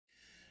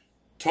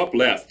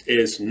TopLeft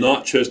is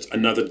not just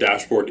another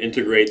dashboard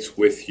integrates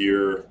with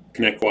your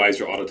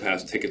ConnectWise or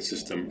Autotask ticket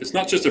system. It's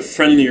not just a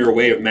friendlier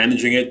way of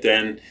managing it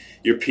than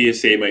your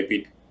PSA might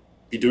be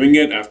doing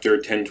it after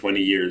 10, 20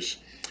 years.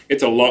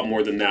 It's a lot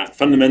more than that.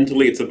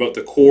 Fundamentally, it's about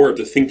the core of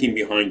the thinking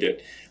behind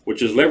it,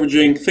 which is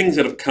leveraging things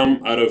that have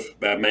come out of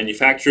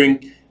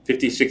manufacturing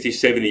 50, 60,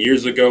 70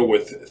 years ago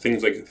with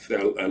things like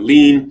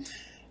lean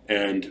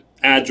and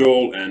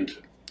agile and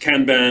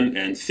Kanban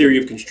and theory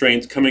of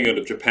constraints coming out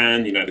of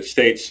Japan, United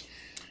States,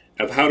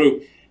 of how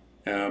to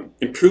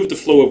improve the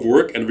flow of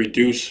work and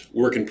reduce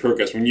work in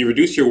progress. When you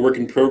reduce your work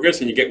in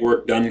progress and you get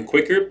work done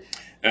quicker,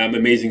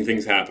 amazing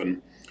things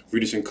happen.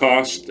 Reducing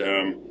cost,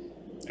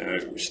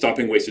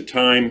 stopping wasted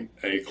time,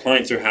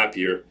 clients are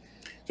happier.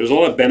 There's a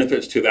lot of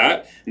benefits to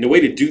that. And the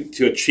way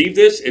to achieve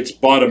this, it's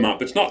bottom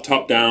up. It's not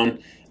top down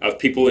of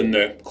people in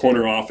the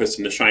corner office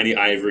in the shiny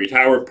ivory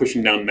tower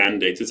pushing down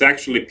mandates. It's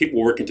actually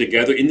people working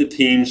together in the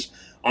teams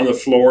on the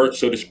floor,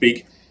 so to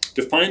speak,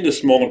 to find the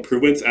small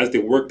improvements as they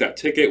work that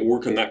ticket,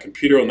 work on that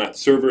computer, on that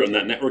server, on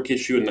that network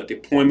issue, on that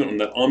deployment, on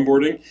that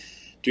onboarding,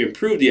 to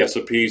improve the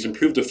SOPs,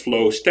 improve the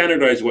flow,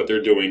 standardize what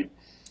they're doing,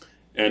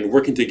 and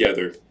working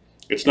together.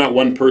 It's not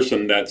one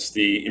person that's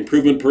the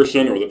improvement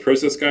person or the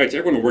process guy. It's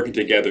everyone working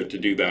together to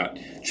do that,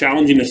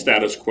 challenging the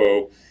status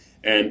quo,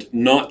 and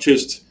not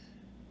just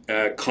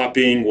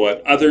copying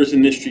what others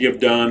in the industry have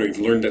done or you've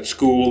learned at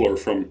school or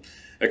from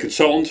a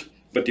consultant,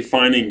 but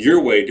defining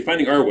your way,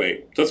 defining our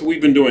way. That's what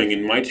we've been doing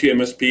in my two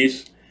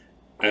MSPs,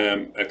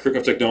 at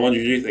Kirkhoff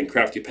Technologies and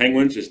Crafty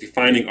Penguins, is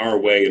defining our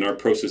way and our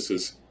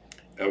processes,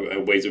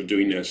 ways of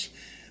doing this.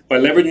 By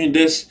leveraging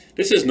this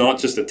is not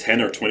just a 10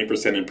 or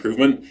 20%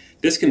 improvement.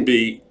 This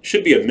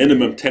should be a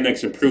minimum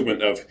 10x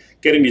improvement of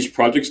getting these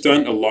projects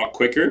done a lot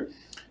quicker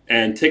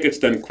and tickets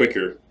done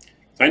quicker.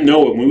 I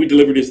know when we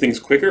deliver these things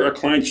quicker, our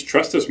clients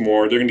trust us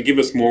more. They're going to give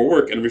us more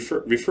work and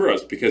refer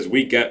us because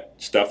we get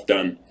stuff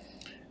done.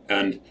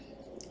 And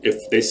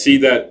if they see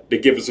that they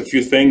give us a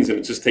few things and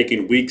it's just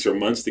taking weeks or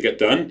months to get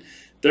done,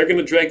 they're going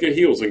to drag their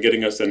heels on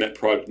getting us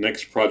the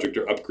next project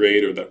or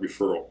upgrade or that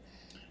referral.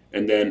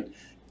 And then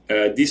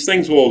these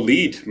things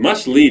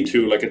must lead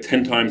to like a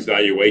 10 times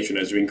valuation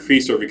as we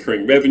increase our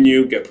recurring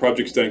revenue, get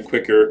projects done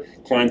quicker,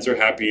 clients are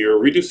happier,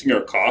 reducing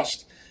our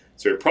cost.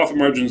 So your profit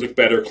margins look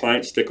better,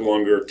 clients stick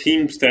longer,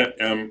 team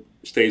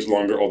stays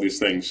longer, all these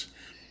things.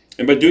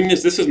 And by doing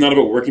this is not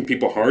about working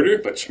people harder,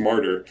 but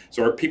smarter.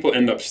 So our people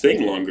end up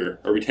staying longer,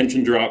 our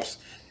retention drops,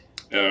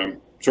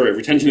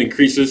 retention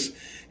increases,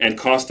 and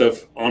cost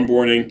of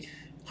onboarding,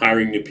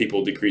 hiring new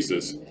people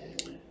decreases.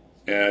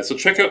 So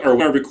check out our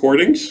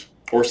recordings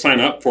or sign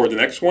up for the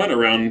next one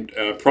around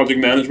project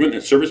management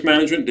and service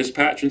management,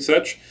 dispatch and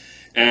such.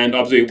 And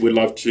obviously we'd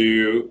love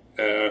to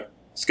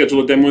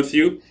schedule a demo with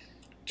you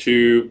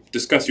to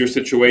discuss your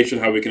situation,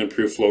 how we can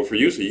improve flow for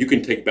you so you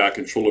can take back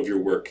control of your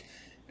work.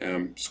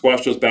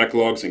 Squash those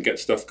backlogs and get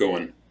stuff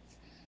going.